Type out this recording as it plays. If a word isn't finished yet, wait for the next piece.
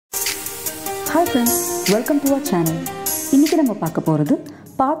Hi friends, welcome to our channel. இன்னைக்கு நம்ம பார்க்க போகிறது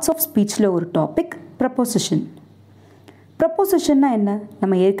parts of speechல ஒரு டாபிக் preposition. Prepositionனா என்ன?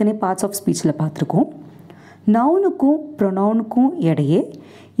 நம்ம ஏற்கனவே parts of speechல பார்த்துருக்கோம். நவுனுக்கும் ப்ரொனவுனுக்கும் இடையே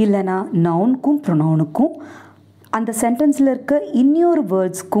இல்லைனா நவுனுக்கும் ப்ரொனவுனுக்கும் அந்த சென்டென்ஸில் இருக்க இன்னொரு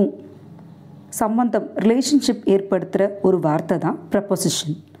வேர்ட்ஸ்க்கும் சம்பந்தம் ரிலேஷன்ஷிப் ஏற்படுத்துகிற ஒரு வார்த்தை தான்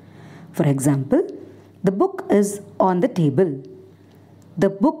preposition. For example, the book is on the table.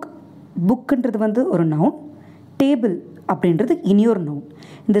 The புக்குன்றது வந்து ஒரு நவுன், டேபிள் அப்படின்றது இனியொரு நவுன்.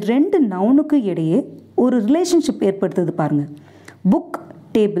 இந்த ரெண்டு நவுனுக்கு இடையே ஒரு ரிலேஷன்ஷிப் ஏற்படுத்துது பாருங்கள். Book,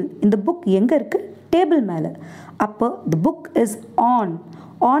 table. இந்த புக் எங்கே இருக்குது? டேபிள் மேலே. அப்போ the book is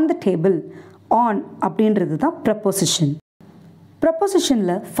on the table. On அப்படின்றது தான் ப்ரப்போசிஷன்.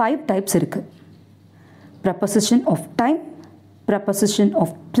 ப்ரப்போசிஷனில் 5 டைப்ஸ் இருக்குது. Preposition of time, preposition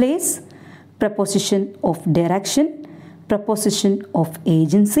of place, preposition of direction, preposition of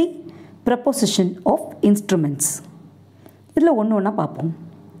agency, preposition of instruments. இதில் ஒன்று பார்ப்போம்.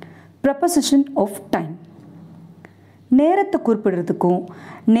 preposition of time. நேரத்தை குறிப்பிடுறதுக்கும்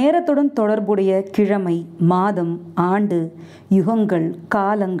நேரத்துடன் தொடர்புடைய கிழமை, மாதம், ஆண்டு, யுகங்கள்,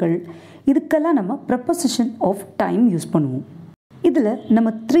 காலங்கள் இதுக்கெல்லாம் நம்ம preposition of time யூஸ் பண்ணுவோம். இதில்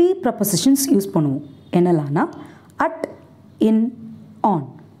நம்ம 3 prepositions யூஸ் பண்ணுவோம். என்னலான்னா at, in, on.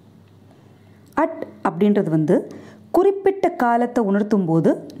 at அப்படின்றது வந்து குறிப்பிட்ட காலத்தை உணர்த்தும் போது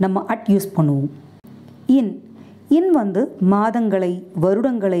நம்ம அட் யூஸ் பண்ணுவோம். இன் வந்து மாதங்களை,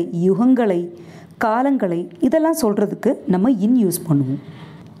 வருடங்களை, யுகங்களை, காலங்களை இதெல்லாம் சொல்கிறதுக்கு நம்ம இன் யூஸ் பண்ணுவோம்.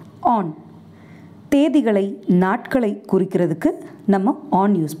 ஆன் தேதிகளை, நாட்களை குறிக்கிறதுக்கு நம்ம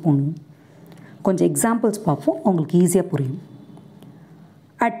ஆன் யூஸ் பண்ணுவோம். கொஞ்சம் எக்ஸாம்பிள்ஸ் பார்ப்போம், உங்களுக்கு ஈஸியாக புரியும்.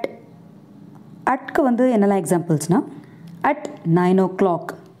 அட்க்கு வந்து என்னெல்லாம் எக்ஸாம்பிள்ஸ்னால் at 9 o'clock.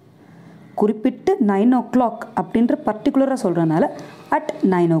 குறிப்பிட்டு 9 o'clock அப்படின்ற பர்டிகுலராக சொல்கிறனால at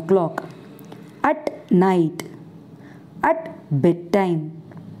 9 o'clock, at night, at bedtime,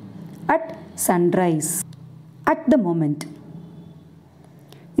 at sunrise, at the moment.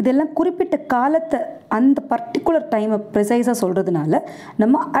 இதெல்லாம் குறிப்பிட்ட காலத்தை அந்த பர்டிகுலர் டைமை ப்ரிசைஸாக சொல்கிறதுனால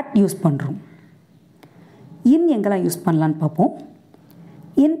நம்ம at யூஸ் பண்ணுறோம். இன் எங்கெல்லாம் யூஸ் பண்ணலான்னு பார்ப்போம்.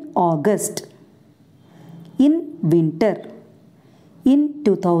 இன் August, in winter, in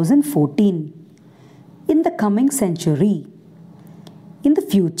 2014, in the coming century, in the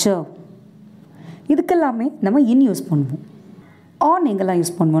future. இதுக்கெல்லாமே நம்ம இன் யூஸ் பண்ணுவோம். ஆன் எங்கெல்லாம்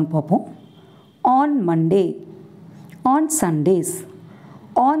யூஸ் பண்ணுவோன்னு பார்ப்போம். On Monday, on Sundays,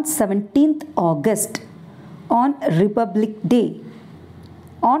 on 17th August, on republic day,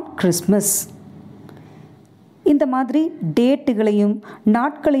 on Christmas. இந்த மாதிரி டேட்டுகளையும்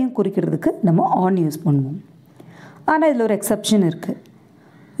நாட்களையும் குறிக்கிறதுக்கு நம்ம ஆன் யூஸ் பண்ணுவோம். ஆனால் இதில் ஒரு எக்ஸப்ஷன் இருக்குது.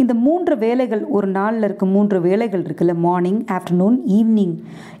 இந்த 3 வேலைகள், ஒரு நாளில் இருக்க 3 வேலைகள் இருக்குல்ல, மார்னிங், ஆஃப்டர்நூன், ஈவினிங்,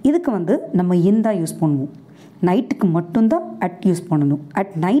 இதுக்கு வந்து நம்ம இன் தான் யூஸ் பண்ணுவோம். நைட்டுக்கு மட்டும்தான் அட் யூஸ் பண்ணணும்.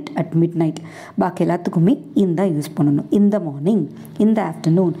 At night, at mid night, பாக்கி எல்லாத்துக்குமே இன் தான் யூஸ் பண்ணணும். இந்த மார்னிங், இந்த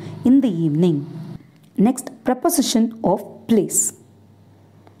ஆஃப்டர்நூன், இந்த evening. Next preposition of place.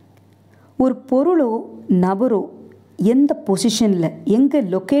 ஒரு பொருளோ நபரோ எந்த பொசிஷனில் எங்கே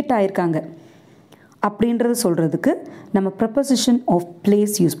லொக்கேட் ஆகிருக்காங்க அப்படின்றது சொல்கிறதுக்கு நம்ம preposition of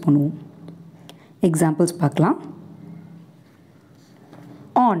place யூஸ் பண்ணுவோம். எக்ஸாம்பிள்ஸ் பார்க்கலாம்.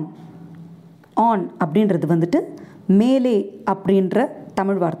 ஆன் அப்படின்றது வந்துட்டு மேலே அப்படின்ற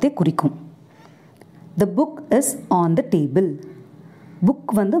தமிழ் வார்த்தையை குறிக்கும். The book is on the table.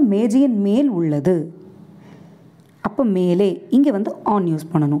 Book வந்து மேஜையின் மேல் உள்ளது. அப்போ மேலே இங்கே வந்து ஆன் யூஸ்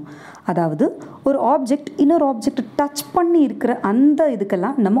பண்ணணும். அதாவது ஒரு ஆப்ஜெக்ட் இன்னொரு ஆப்ஜெக்ட் டச் பண்ணி இருக்கிற அந்த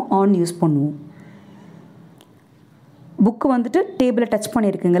இதுக்கெல்லாம் நம்ம ஆன் யூஸ் பண்ணுவோம். புக்கு வந்துட்டு டேபிளை touch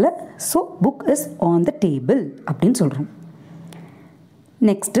பண்ணியிருக்குங்கள, so book is on the table அப்படின்னு சொல்கிறோம்.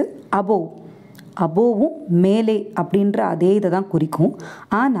 நெக்ஸ்ட்டு அபோவும் மேலே அப்படின்ற அதே இதை தான் குறிக்கும்.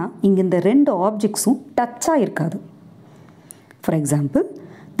 ஆனால் இங்கே இந்த 2 ஆப்ஜெக்ட்ஸும் டச்சாக இருக்காது. For example,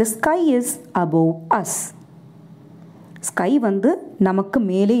 the sky is above as. Sky வந்து நமக்கு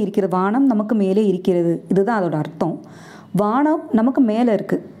மேலே இருக்கிறது, வானம் நமக்கு மேலே இருக்கிறது, இதுதான் அதோட அர்த்தம். வானம் நமக்கு மேலே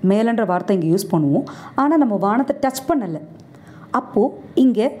இருக்குது, மேலேன்ற வார்த்தை இங்கே யூஸ் பண்ணுவோம். ஆனால் நம்ம வானத்தை டச் பண்ணலை, அப்போது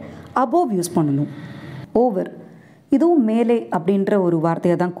இங்கே அபோவ் யூஸ் பண்ணணும். ஓவர் இதுவும் மேலே அப்படின்ற ஒரு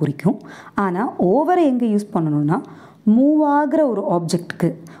வார்த்தையை தான் குறிக்கும். ஆனால் ஓவரை எங்கே யூஸ் பண்ணணும்னா மூவ் ஆகிற ஒரு ஆப்ஜெக்ட்டுக்கு,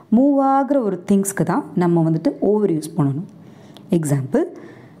 மூவ் ஆகிற ஒரு திங்ஸ்க்கு தான் நம்ம வந்துட்டு ஓவர் யூஸ் பண்ணணும். Example,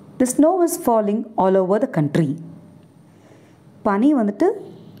 the snow is falling all over the country. பனி வந்துட்டு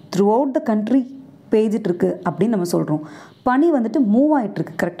த்ரூ அவுட் த கண்ட்ரி பெய்துட்ருக்கு அப்படின்னு நம்ம சொல்கிறோம். பனி வந்துட்டு மூவ்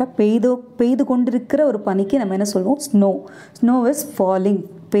ஆகிட்டுருக்கு, கரெக்டாக பெய்து கொண்டிருக்கிற ஒரு பனிக்கு நம்ம என்ன சொல்லுவோம்? Snow is falling,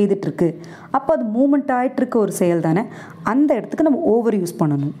 பெய்துட்ருக்கு. அப்போ அது மூமெண்ட் ஆகிட்டுருக்க ஒரு செயல் தானே, அந்த இடத்துக்கு நம்ம ஓவர் யூஸ்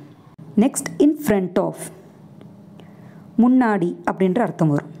பண்ணணும். நெக்ஸ்ட் இன் ஃப்ரண்ட் ஆஃப், முன்னாடி அப்படின்ற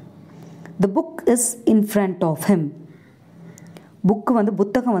அர்த்தம் வரும். The book is in front of him. Book வந்து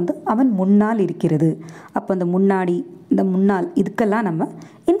புத்தகம் வந்து அவன் முன்னால் இருக்கிறது. அப்போ அந்த முன்னாடி, இந்த முன்னால் இதுக்கெல்லாம் நம்ம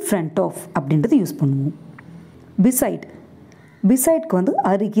இன் ஃப்ரண்ட் ஆஃப் அப்படின்றது யூஸ் பண்ணுவோம். பிசைட், பிசைட்க்கு வந்து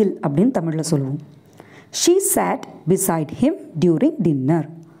அருகில் அப்படின்னு தமிழில் சொல்லுவோம். She sat beside him during dinner.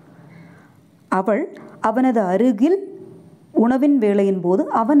 அவள் அவனது அருகில் உணவின் வேளையின் போது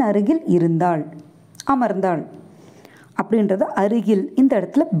அவன் அருகில் இருந்தாள், அமர்ந்தாள். அப்படின்றத அருகில் இந்த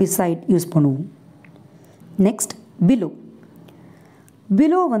இடத்துல பிசைட் யூஸ் பண்ணுவோம். Next below.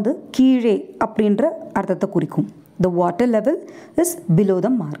 பிலோ வந்து கீழே அப்படின்ற அர்த்தத்தை குறிக்கும். The water level is below the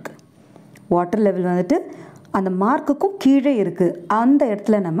mark. Water level வந்துட்டு அந்த மார்க்குக்கும் கீழே இருக்குது, அந்த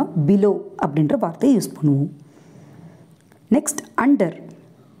இடத்துல நம்ம பிலோ அப்படின்ற வார்த்தையை யூஸ் பண்ணுவோம். நெக்ஸ்ட் அண்டர்,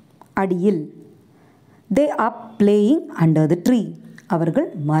 அடியில். They are playing under the tree. அவர்கள்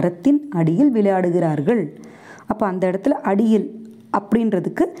மரத்தின் அடியில் விளையாடுகிறார்கள். அப்போ அந்த இடத்துல அடியில்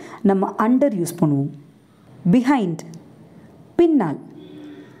அப்படின்றதுக்கு நம்ம அண்டர் யூஸ் பண்ணுவோம். பிஹைண்ட், பின்னால்.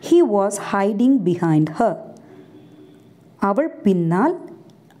 He was hiding behind her. அவள் பின்னால்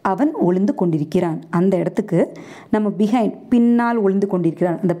அவன் ஒளிந்து கொண்டிருக்கிறான். அந்த இடத்துக்கு நம்ம பிஹைண்ட், பின்னால் ஒளிந்து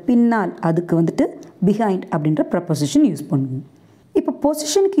கொண்டிருக்கிறான், அந்த பின்னால் அதுக்கு வந்துட்டு பிஹைண்ட் அப்படின்ற ப்ரப்போசிஷன் யூஸ் பண்ணுவோம். இப்போ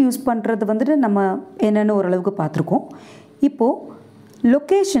பொசிஷனுக்கு யூஸ் பண்ணுறது வந்துட்டு நம்ம என்னென்னு ஓரளவுக்கு பார்த்துருக்கோம். இப்போது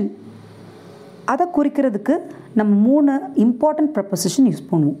லொக்கேஷன் அதை குறிக்கிறதுக்கு நம்ம 3 இம்பார்ட்டண்ட் ப்ரப்போசிஷன் யூஸ்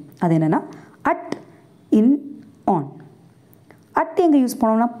பண்ணுவோம். அது என்னென்னா அட், இன், ஆன். அட் எங்கே யூஸ்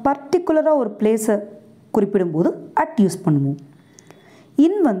பண்ணுவோம்னா பர்டிகுலராக ஒரு பிளேஸை குறிப்பிடும்போது அட் யூஸ் பண்ணுவோம்.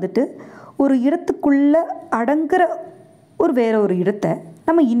 இன் வந்துட்டு ஒரு இடத்துக்குள்ளே அடங்குற வேற ஒரு இடத்தை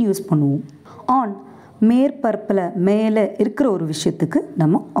நம்ம இன் யூஸ் பண்ணுவோம். ஆன், மேற்பரப்பில் மேலே இருக்கிற ஒரு விஷயத்துக்கு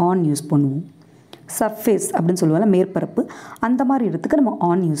நம்ம ஆன் யூஸ் பண்ணுவோம். சர்ஃபேஸ் அப்படின்னு சொல்லுவாங்க, மேற்பரப்பு, அந்த மாதிரி இடத்துக்கு நம்ம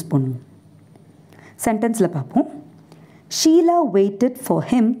ஆன் யூஸ் பண்ணுவோம். சென்டென்ஸில் பார்ப்போம். Sheila weighted for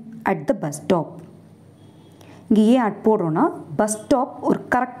him at the bus stop. இங்கே ஏன் அட் போடுறோன்னா பஸ் ஸ்டாப் ஒரு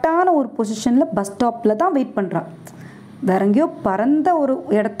கரெக்டான ஒரு பொசிஷனில் பஸ் ஸ்டாப்பில் தான் வெயிட் பண்ணுறா. வேற எங்கேயோ பறந்த ஒரு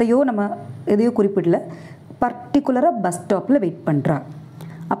இடத்தையோ நம்ம எதையோ குறிப்பிடல, பர்டிகுலராக பஸ் ஸ்டாப்பில் வெயிட் பண்ணுறா.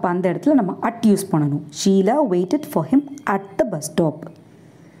 அப்போ அந்த இடத்துல நம்ம அட் யூஸ் பண்ணணும். Sheila weighted for him at the bus stop.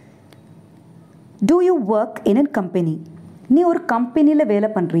 Two you work in an company. நீ ஒரு கம்பெனியில்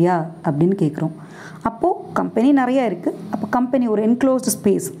வேலை பண்ணுறியா அப்படின்னு கேட்குறோம். அப்போது கம்பெனி நிறையா இருக்குது. அப்போ கம்பெனி ஒரு என்க்ளோஸ்டு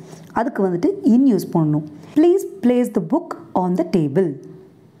ஸ்பேஸ், அதுக்கு வந்துட்டு இன் யூஸ் பண்ணணும். Please place the book on the table.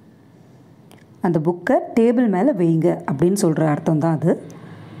 அந்த புக்கை டேபிள் மேலே வைங்க அப்படின்னு சொல்கிற அர்த்தம் தான் அது.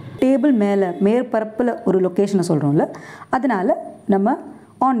 டேபிள் மேலே மேற்பரப்பில் ஒரு லொக்கேஷனை சொல்கிறோம்ல, அதனால் நம்ம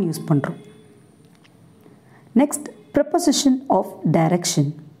ஆன் யூஸ் பண்ணுறோம். Next preposition of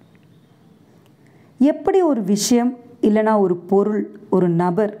direction. எப்படி ஒரு விஷயம் இல்லைனா ஒரு பொருள், ஒரு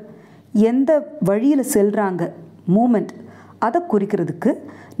நபர் எந்த வழியில் செல்கிறாங்க, மூமெண்ட், அதை குறிக்கிறதுக்கு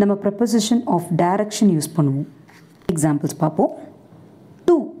நம்ம ப்ரெப்போசிஷன் ஆஃப் டைரக்ஷன் யூஸ் பண்ணுவோம். எக்ஸாம்பிள்ஸ் பார்ப்போம்.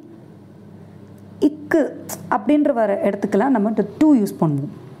 டு, இக்கு அப்படின்ற வர இடத்துக்கெல்லாம் நம்ம டு யூஸ்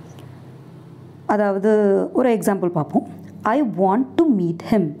பண்ணுவோம். அதாவது ஒரு எக்ஸாம்பிள் பார்ப்போம். I want to meet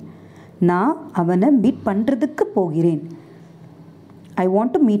him. நான் அவனை மீட் பண்ணுறதுக்கு போகிறேன். I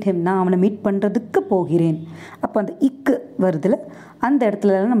want to meet him, நான் அவனை மீட் பண்ணுறதுக்கு போகிறேன். அப்போ அந்த இக்கு வருதுல, அந்த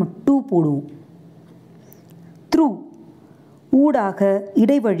இடத்துலலாம் நம்ம டூ போடுவோம். த்ரூ, ஊடாக,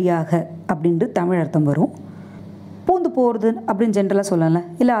 இடைவழியாக அப்படின்ட்டு தமிழ் அர்த்தம் வரும். பூந்து போகிறது அப்படின்னு ஜென்ரலாக சொல்லலாம்,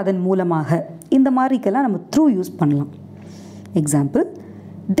 இல்லை அதன் மூலமாக, இந்த மாதிரிக்கெல்லாம் நம்ம த்ரூ யூஸ் பண்ணலாம். Example,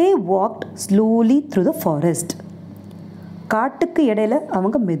 they walked slowly through the forest. காட்டுக்கு இடையில்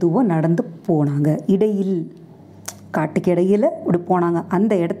அவங்க மெதுவாக நடந்து போனாங்க. இடையில், காட்டுக்கு இடையில் இப்படி போனாங்க,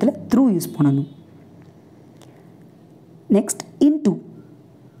 அந்த இடத்துல த்ரூ யூஸ் பண்ணணும். Next into.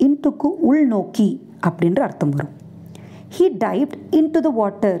 இன்டுக்கு உள்நோக்கி அப்படின்ற அர்த்தம் வரும். He dived into the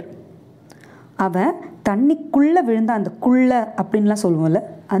water. அவன் தண்ணிக்குள்ளே விழுந்த, அந்த குள்ள அப்படின்லாம் சொல்லுவோம்ல,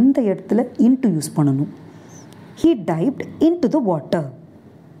 அந்த இடத்துல இன்டு யூஸ் பண்ணணும். He dived into the water.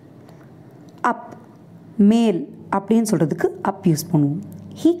 அப், மேல் அப்படின்னு சொல்கிறதுக்கு அப் யூஸ் பண்ணுவோம்.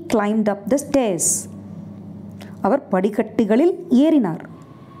 He climbed up the stairs. அவர் படிக்கட்டுகளில் ஏறினார்.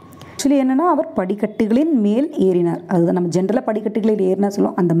 ஆக்சுவலி என்னென்னா அவர் படிக்கட்டுகளின் மேல் ஏறினார். அதுதான் நம்ம ஜென்ரலாக படிக்கட்டுகளில் ஏறினா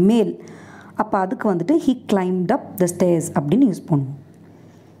சொல்லுவோம், அந்த மேல். அப்போ அதுக்கு வந்துட்டு he climbed up the stairs அப்படின்னு யூஸ் பண்ணுவோம்.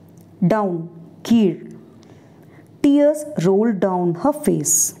 டவுன், கீழ். Tears role down her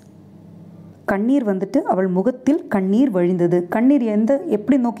face. கண்ணீர் வந்துட்டு அவள் முகத்தில் கண்ணீர் வழிந்தது. கண்ணீர்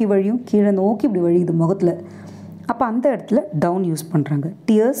எப்படி நோக்கி வழியும், கீழே நோக்கி இப்படி வழியுது முகத்தில். அப்போ அந்த இடத்துல டவுன் யூஸ் பண்ணுறாங்க.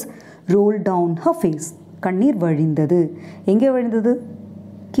 Tears role down her face. கண்ணீர் வழிந்தது. எங்கே வழிந்தது?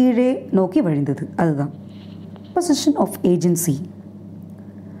 கீழே நோக்கி வழிந்தது. அதுதான் ப்ரெப்போசிஷன் ஆஃப் ஏஜென்சி.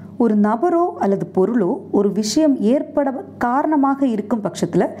 ஒரு நபரோ அல்லது பொருளோ ஒரு விஷயம் ஏற்பட காரணமாக இருக்கும்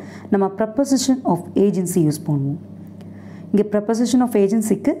பட்சத்தில் நம்ம preposition of agency யூஸ் பண்ணுவோம். இங்கே preposition of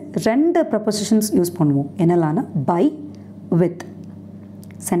agencyக்கு 2 prepositions யூஸ் பண்ணுவோம். என்னெல்லாம்னா by, with.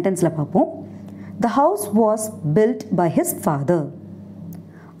 சென்டென்ஸில் பார்ப்போம். The house was built by his father.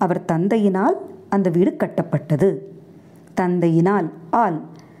 அவர் தந்தையினால் அந்த வீடு கட்டப்பட்டது. தந்தையினால், ஆல்,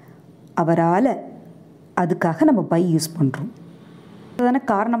 அவரால், அதுக்காக நம்ம by யூஸ் பண்ணுறோம். அதுதானே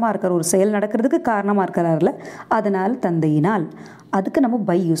காரணமாக இருக்கிற ஒரு செயல் நடக்கிறதுக்கு காரணமாக இருக்கிறார்ல, அதனால் தந்தையினால், அதுக்கு நம்ம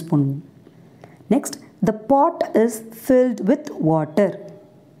by யூஸ் பண்ணுவோம். Next, the pot is filled with water.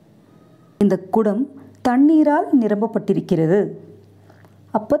 இந்த குடம் தண்ணீரால் நிரம்பப்பட்டிருக்கிறது.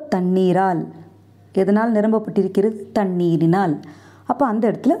 அப்போ தண்ணீரால், எதனால் நிரம்பப்பட்டிருக்கிறது? தண்ணீரினால். அப்போ அந்த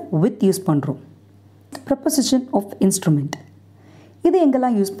இடத்துல with யூஸ் பண்ணுறோம். preposition of instrument. இது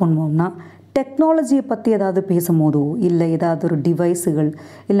எங்கெல்லாம் யூஸ் பண்ணுவோம்னா, டெக்னாலஜியை பற்றி ஏதாவது பேசும்போதோ, இல்லை ஏதாவது ஒரு டிவைஸுகள்,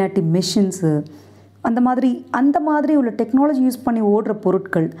 இல்லாட்டி மிஷின்ஸு, அந்த மாதிரி உள்ள டெக்னாலஜி யூஸ் பண்ணி ஓடுற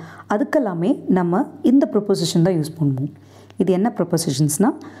பொருட்கள், அதுக்கெல்லாமே நம்ம இந்த ப்ரொபோசிஷன் தான் யூஸ் பண்ணுவோம். இது என்ன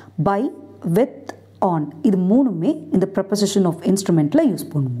ப்ரொபோசிஷன்ஸ்னால் பை, வித், ஆன். இது மூணுமே இந்த ப்ரொபோசிஷன் ஆஃப் இன்ஸ்ட்ருமெண்ட்டில் யூஸ்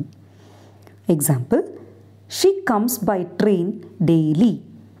பண்ணுவோம். Example, she comes by train daily.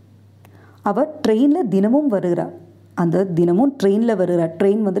 அவள் ட்ரெயினில் தினமும் வருகிறாள். அந்த தினமும் ட்ரெயினில் வருகிற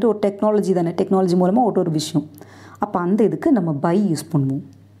ட்ரெயின் வந்துட்டு ஒரு டெக்னாலஜி தானே, டெக்னாலஜி மூலமாக ஒரு விஷயம். அப்போ அந்த இதுக்கு நம்ம பை யூஸ் பண்ணுவோம்.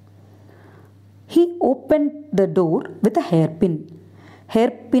 He open the door with a hair bin.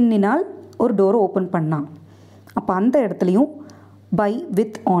 Hair பின்னினால் ஒரு டோரை ஓப்பன் பண்ணான். அப்போ அந்த இடத்துலையும் பை,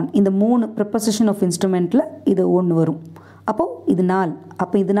 வித், ஆன், இந்த 3 ப்ரிப்போசிஷன் ஆஃப் இன்ஸ்ட்ருமெண்ட்டில் இது ஒன்று வரும். அப்போது இது நாள்,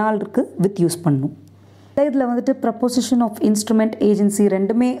 அப்போ இது நாள் இருக்குது, வித் யூஸ் பண்ணணும். இதில் வந்துட்டு ப்ரிப்போசிஷன் ஆஃப் இன்ஸ்ட்ருமெண்ட், ஏஜென்சி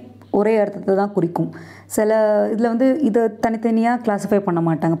ரெண்டுமே ஒரே அர்த்தத்தை தான் குறிக்கும். சில இதில் வந்து இதை தனித்தனியாக கிளாஸிஃபை பண்ண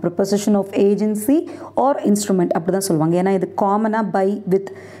மாட்டாங்க. Preposition of agency R instrument அப்படி தான் சொல்லுவாங்க. ஏன்னா இது காமனாக பை,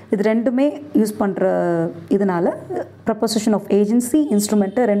 வித் இது ரெண்டுமே யூஸ் பண்ணுற இதனால் ப்ரிப்போசிஷன் ஆஃப் ஏஜென்சி,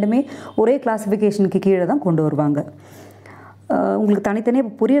 இன்ஸ்ட்ருமெண்ட்டு ரெண்டுமே ஒரே கிளாஸிஃபிகேஷனுக்கு கீழே தான் கொண்டு வருவாங்க. உங்களுக்கு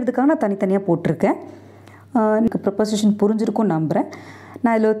தனித்தனியாக புரியறதுக்காக நான் தனித்தனியாக போட்டிருக்கேன். எனக்கு ப்ரிப்போசிஷன் புரிஞ்சிருக்கும்னு நம்புகிறேன்.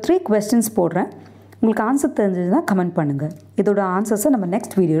 நான் இதில் 3 questions போடுறேன். உங்களுக்கு ஆன்சர் தெரிஞ்சதுன்னா கமெண்ட் பண்ணுங்கள். இதோட ஆன்சர்ஸை நம்ம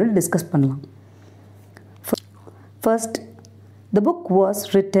நெக்ஸ்ட் வீடியோவில் டிஸ்கஸ் பண்ணலாம். First, the book was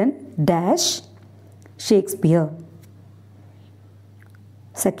written dash Shakespeare.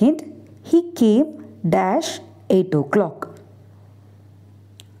 Second, he came dash 8 o'clock.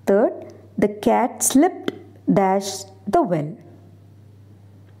 Third, the gate slipped dash the well.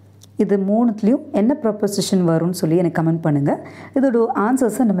 இது 3த்துலேயும் என்ன ப்ரொபோசிஷன் வரும்னு சொல்லி எனக்கு கமெண்ட் பண்ணுங்கள். இதோட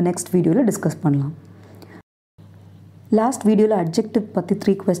ஆன்சர்ஸை நம்ம நெக்ஸ்ட் வீடியோவில் டிஸ்கஸ் பண்ணலாம். லாஸ்ட் வீடியோவில் அட்ஜெக்டிவ் பற்றி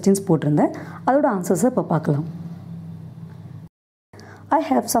 3 questions போட்டிருந்தேன். அதோட ஆன்சர்ஸை இப்போ பார்க்கலாம். I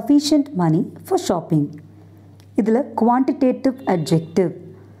have sufficient money for shopping. இதில் குவான்டிடேட்டிவ் அட்ஜெக்டிவ்.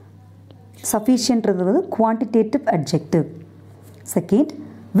 சஃபிஷியன்ட்ன்றது வந்து quantitative adjective. Second,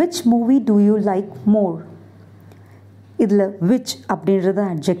 which movie two you like more. இதில் விச் அப்படின்றது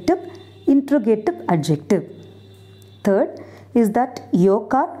adjective, interrogative adjective. Third, is that your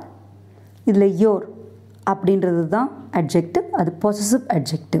car. இதில் யோர் அப்படின்றது தான் அட்ஜெக்டிவ், அது பொசசிவ்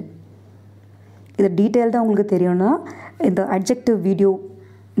அட்ஜெக்டிவ். இது டீட்டெயில்டாக உங்களுக்கு தெரியணும்னா இந்த அட்ஜெக்டிவ் வீடியோ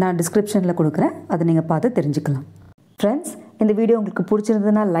நான் டிஸ்கிரிப்ஷனில் கொடுக்குறேன், அதை நீங்கள் பார்த்து தெரிஞ்சுக்கலாம். ஃப்ரெண்ட்ஸ், இந்த வீடியோ உங்களுக்கு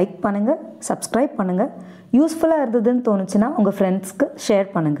பிடிச்சிருந்ததுன்னா லைக் பண்ணுங்கள், சப்ஸ்கிரைப் பண்ணுங்கள். யூஸ்ஃபுல்லாக இருந்ததுன்னு தோணுச்சுன்னா உங்கள் ஃப்ரெண்ட்ஸ்க்கு ஷேர்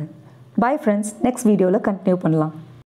பண்ணுங்கள். பை ஃப்ரெண்ட்ஸ், நெக்ஸ்ட் வீடியோவில் கண்டினியூ பண்ணலாம்.